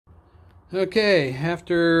Okay,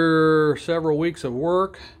 after several weeks of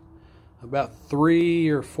work, about 3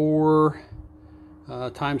 or 4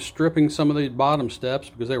 times stripping some of these bottom steps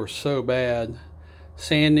because they were so bad,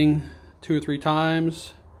 sanding 2 or 3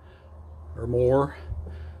 times or more,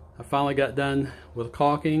 I finally got done with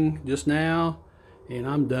caulking just now, and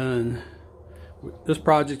I'm done. This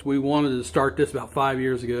project, we wanted to start this about 5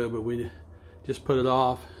 years ago, but we just put it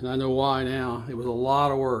off, and I know why now. It was a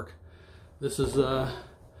lot of work. This is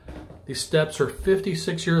these steps are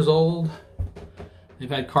 56 years old. They've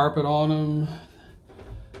had carpet on them.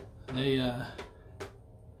 They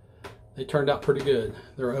turned out pretty good.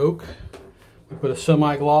 They're oak. We put a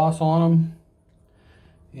semi-gloss on them,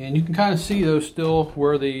 and you can kind of see those still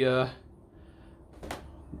where the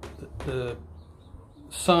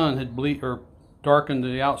sun had darkened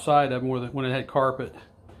the outside of them when it had carpet.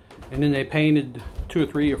 And then they painted 2 or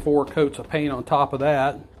 3 or 4 coats of paint on top of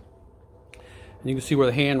that. And you can see where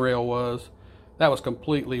the handrail was. That was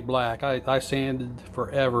completely black. I sanded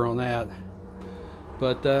forever on that.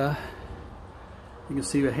 But you can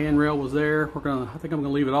see the handrail was there. I think I'm gonna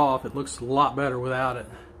leave it off. It looks a lot better without it.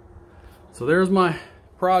 So there's my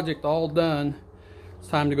project all done. It's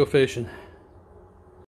time to go fishing.